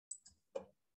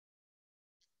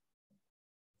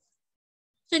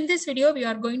So in this video, we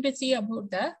are going to see about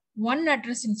the one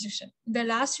address instruction. In the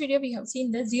last video, we have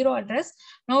seen the zero address.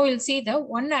 Now we'll see the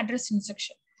one address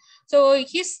instruction. So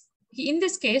in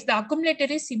this case, the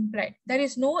accumulator is implied. There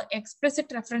is no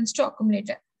explicit reference to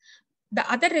accumulator. The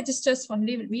other registers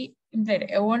only will be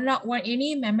implied.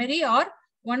 Any memory or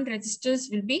one registers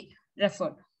will be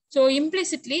referred. So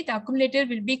implicitly, the accumulator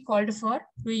will be called for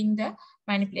doing the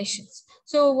manipulations.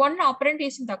 So one operand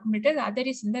is in the accumulator, the other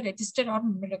is in the register or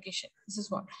memory location. This is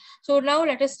one. So now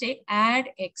let us take add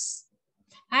x.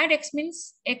 Add x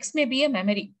means x may be a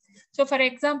memory. So for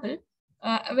example,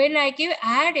 when I give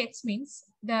add x means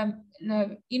the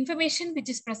information which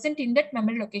is present in that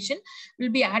memory location will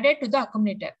be added to the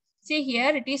accumulator. See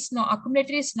here, it is no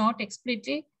accumulator is not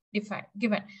explicitly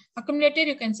given. Accumulator,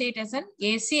 you can say it as an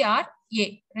AC or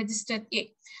A, register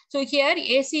A. So here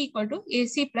AC equal to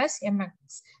AC plus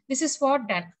MX. This is what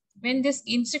done. When this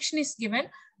instruction is given,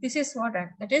 this is what done.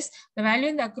 That is, the value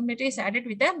in the accumulator is added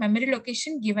with the memory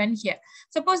location given here.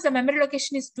 Suppose the memory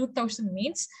location is 2000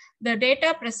 means the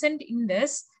data present in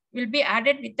this will be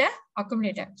added with the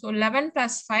accumulator. So 11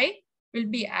 plus 5 will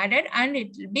be added and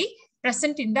it will be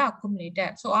present in the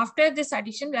accumulator. So after this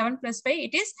addition 11 plus 5,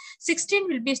 it is 16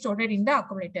 will be stored in the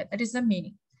accumulator. That is the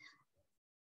meaning.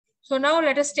 So now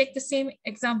let us take the same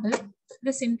example,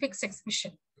 this infix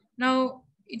expression. Now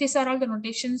these are all the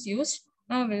notations used.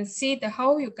 Now we'll see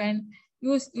how you can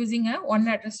use using a one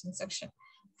address instruction.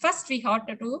 First we have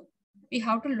to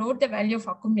load the value of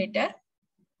accumulator.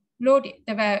 Load it.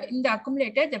 In the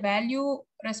accumulator, the value,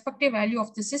 respective value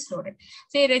of this is loaded.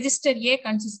 Say register A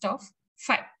consists of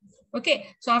 5. Okay,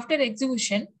 so after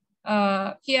execution,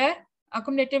 here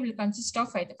accumulator will consist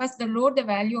of 5. First, load the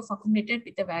value of accumulator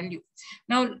with the value.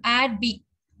 Now add B.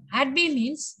 Add B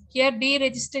means here B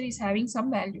register is having some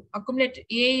value. Accumulator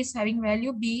A is having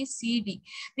value B, C, D.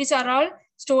 These are all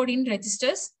stored in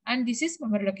registers and this is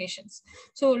memory locations.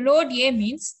 So load A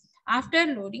means after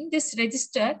loading this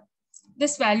register,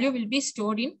 this value will be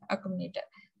stored in accumulator.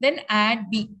 Then add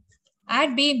B.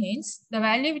 Add B means the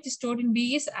value which is stored in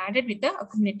B is added with the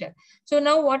accumulator. So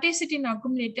now what is it in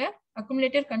accumulator?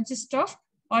 Accumulator consists of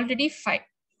already 5.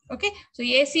 Okay, so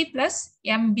AC plus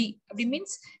MB. B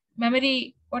means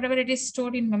memory, whatever it is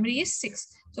stored in memory is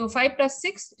 6. So 5 plus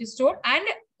 6 is stored and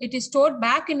it is stored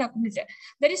back in accumulator.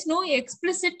 There is no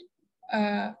explicit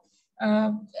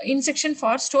instruction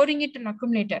for storing it in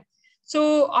accumulator.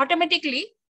 So automatically,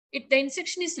 the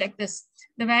instruction is like this.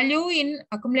 The value in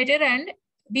accumulator and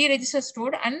B register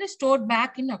stored and stored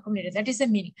back in accumulator. That is the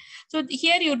meaning. So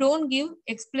here you don't give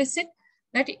explicit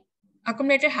that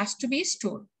accumulator has to be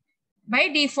stored. By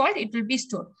default, it will be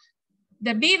stored.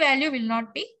 The B value will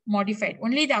not be modified.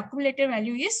 Only the accumulator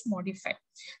value is modified.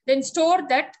 Then store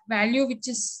that value which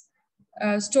is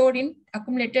stored in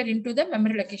accumulator into the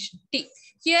memory location T.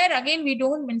 Here again, we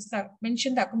don't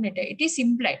mention the accumulator. It is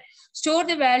implied. Store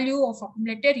the value of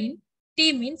accumulator in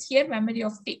T means here memory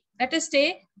of T. Let us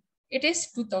say it is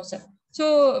 2000.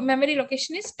 So memory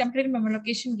location is temporary memory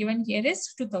location given here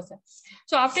is 2000.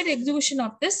 So after the execution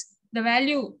of this, the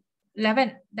value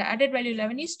 11, the added value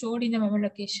 11 is stored in the memory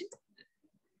location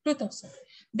 2000.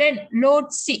 Then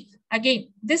load C. Again,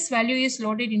 this value is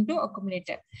loaded into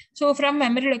accumulator. So from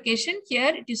memory location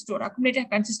here it is stored. Accumulator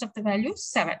consists of the value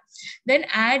 7. Then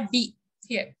add D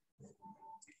here.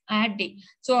 Add D.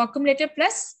 So accumulator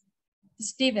plus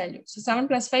this D value. So 7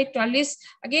 plus 5, 12 is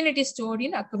again it is stored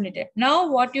in accumulator. Now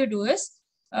what you do is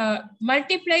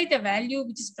multiply the value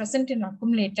which is present in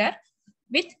accumulator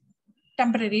with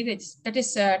temporary register. That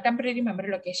is temporary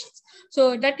memory locations.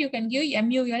 So that you can give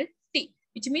MULT,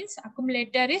 which means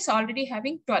accumulator is already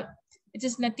having 12, which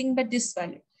is nothing but this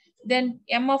value. Then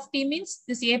M of T means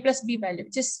this A plus B value,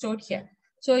 which is stored here.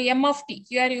 So M of T,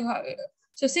 here you have,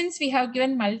 so since we have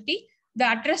given multi, the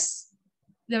address,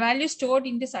 the value stored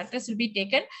in this address will be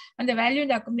taken and the value in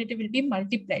the accumulator will be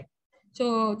multiplied.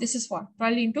 So this is what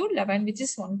 12 into 11, which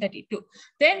is 132.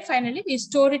 Then finally, we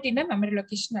store it in a memory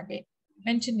location again,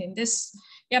 mentioned in this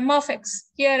M of X.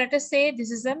 Here, let us say this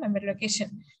is a memory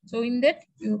location. So in that,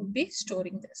 you will be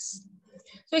storing this.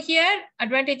 So here,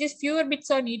 advantages, fewer bits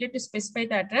are needed to specify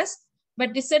the address.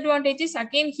 But disadvantages,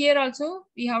 again, here also,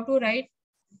 we have to write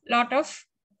a lot of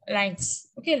lines,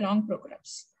 okay, long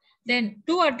programs. Then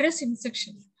to address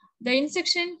instruction. The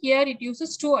instruction here, it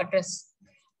uses to address.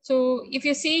 So if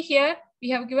you see here, we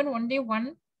have given only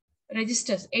one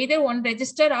registers, either one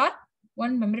register or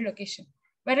one memory location.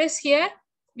 Whereas here,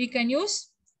 we can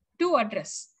use two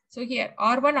address. So here,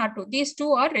 R1, R2, these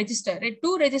two are register.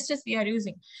 Two registers we are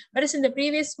using. Whereas in the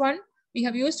previous one, we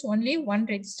have used only one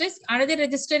register. Another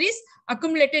register is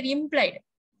accumulator implied.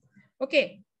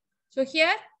 Okay. So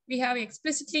here, we have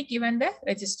explicitly given the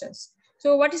registers.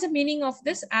 So what is the meaning of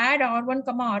this? Add R1,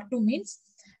 R2 means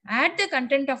add the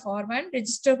content of R1,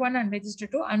 register 1 and register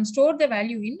 2 and store the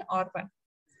value in R1.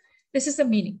 This is the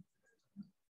meaning.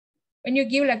 When you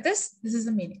give like this is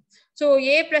the meaning. So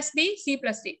A plus B, C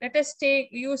plus D. Let us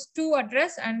use 2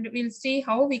 address and we'll see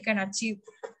how we can achieve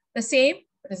the same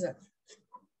result.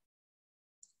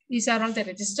 These are all the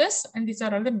registers and these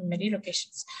are all the memory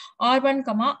locations. R1,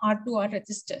 R2 are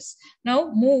registers.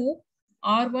 Now move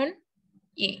R1,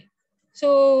 A.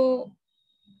 So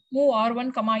move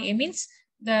R1, A means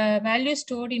the value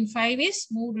stored in 5 is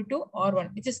moved to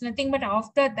R1, which is nothing but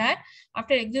after that,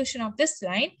 after execution of this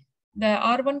line, the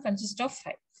R1 consists of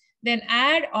 5. Then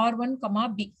add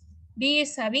R1, B. B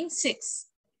is having 6.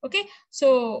 Okay,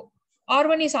 so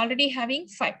R1 is already having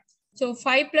 5. So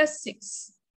 5 plus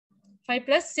 6. 5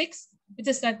 plus 6, which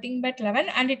is nothing but 11,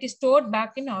 and it is stored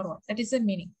back in R1. That is the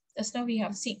meaning. Just now we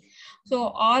have seen.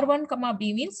 So R1,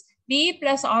 B means B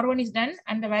plus R1 is done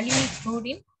and the value is stored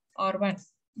in R1.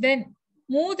 Then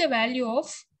move the value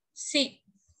of C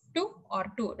to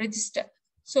R2 register.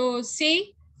 So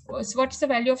C, what is the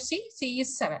value of C? C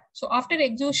is 7. So after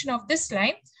execution of this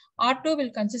line, R2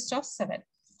 will consist of 7.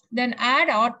 Then add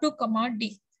R2,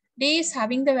 D. D is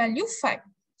having the value 5.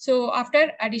 So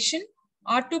after addition,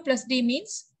 R2 plus D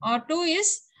means R2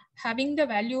 is having the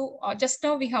value, just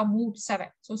now we have moved 7.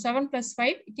 So 7 plus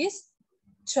 5, it is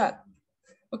 12.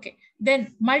 Okay,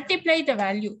 then multiply the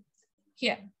value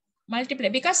here. Multiply,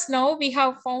 because now we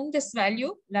have found this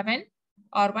value 11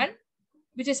 R1,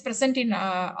 which is present in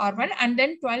R1, and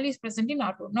then 12 is present in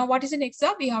R2. Now what is the next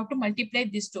step? We have to multiply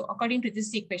these two according to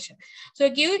this equation. So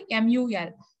give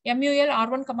MUL. MUL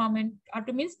R1,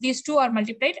 R2 means these two are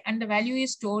multiplied and the value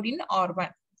is stored in R1.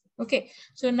 Okay,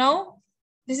 so now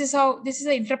this is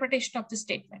the interpretation of the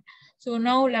statement. So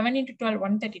now 11 into 12,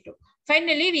 132.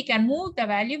 Finally, we can move the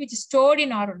value which is stored in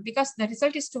R1 because the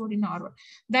result is stored in R1,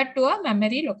 that to a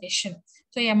memory location.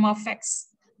 So M of X.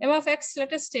 M of X,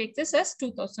 let us take this as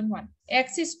 2001.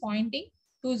 X is pointing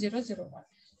 2001.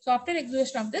 So after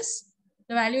execution of this,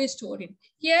 the value is stored in.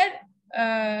 Here,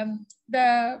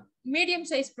 the medium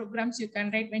size programs you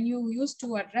can write when you use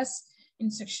to address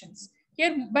instructions.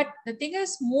 Here, but the thing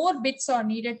is more bits are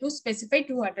needed to specify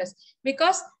to address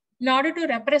because in order to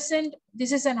represent,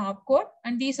 this is an opcode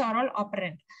and these are all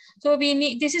operand. So we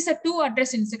need, this is a 2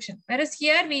 address instruction. Whereas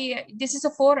here this is a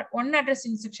 1 address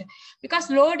instruction because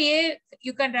load A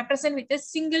you can represent with a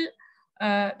single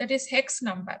that is hex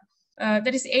number,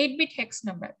 that is 8-bit hex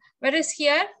number. Whereas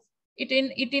here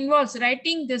it involves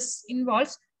writing this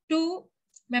involves 2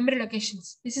 memory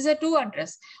locations. This is a 2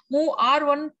 address. Move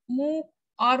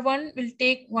R1 will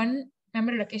take 1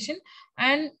 memory location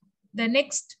and the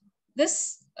next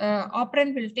this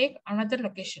operand will take another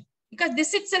location because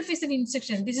this itself is an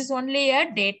instruction. This is only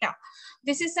a data.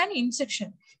 This is an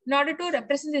instruction. In order to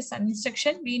represent this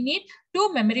instruction, we need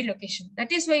 2 memory locations.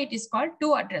 That is why it is called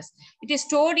 2 address. It is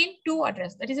stored in 2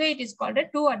 address. That is why it is called a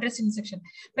 2 address instruction.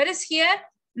 Whereas here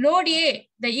load A,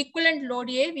 the equivalent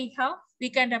load A we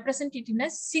can represent it in a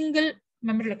single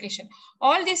memory location.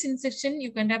 All these instructions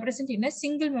you can represent in a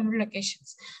single memory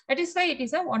locations. That is why it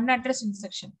is a 1 address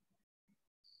instruction.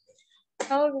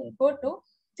 Now we go to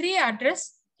 3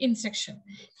 address instruction.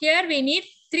 Here we need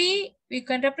 3, we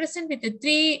can represent with the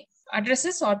 3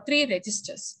 addresses or 3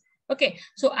 registers. Okay,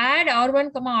 so add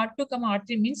R1, R2,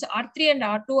 R3 means R3 and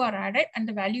R2 are added and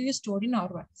the value is stored in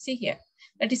R1. See here,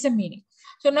 that is the meaning.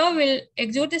 So now we'll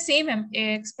execute the same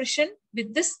expression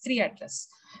with this 3 address.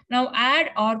 Now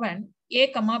add R1,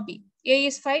 A, B. A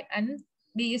is 5 and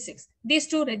B is 6. These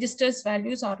 2 registers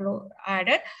values are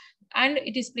added and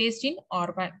it is placed in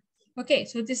R1. Okay,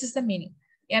 so this is the meaning.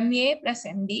 MA plus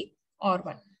MD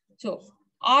R1. So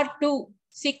R2,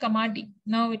 C, D.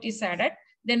 Now it is added.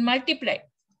 Then multiply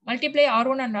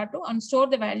R1 and R2 and store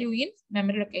the value in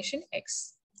memory location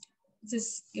X. This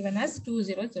is given as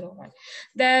 2001.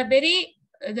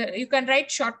 You can write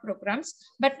short programs,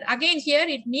 but again here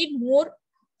it need more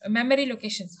memory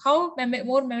locations. How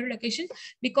more memory locations?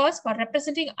 Because for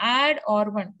representing add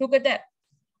R1 together,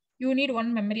 you need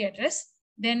 1 memory address.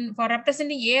 Then for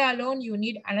representing A alone, you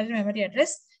need another memory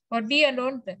address. For B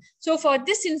alone, so for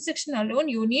this instruction alone,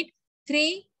 you need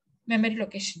 3 memory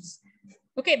locations.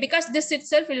 Okay, because this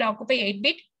itself will occupy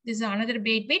 8-bit. This is another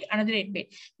 8-bit, another 8-bit.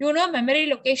 You know, memory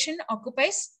location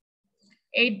occupies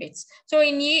 8 bits. So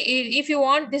if you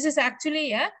want, this is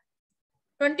actually a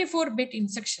 24-bit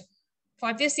instruction.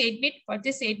 For this 8-bit, for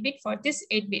this 8-bit, for this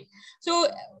 8-bit. So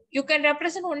you can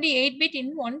represent only 8-bit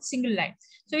in 1 single line.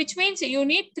 So which means you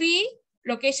need 3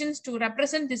 locations to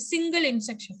represent this single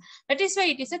instruction. That is why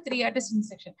it is a 3 address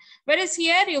instruction. Whereas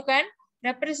here you can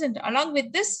represent along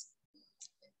with this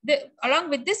along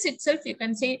with this itself, you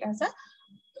can say it as a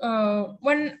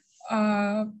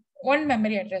one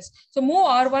memory address. So move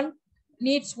R1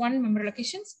 needs one memory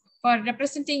locations. For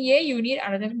representing A, you need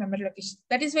another memory location.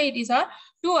 That is why it is a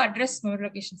two address memory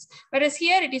locations. Whereas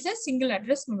here it is a single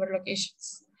address memory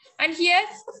locations. And here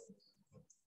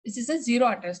this is a zero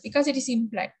address because it is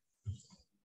implied.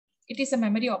 It is a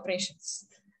memory operations.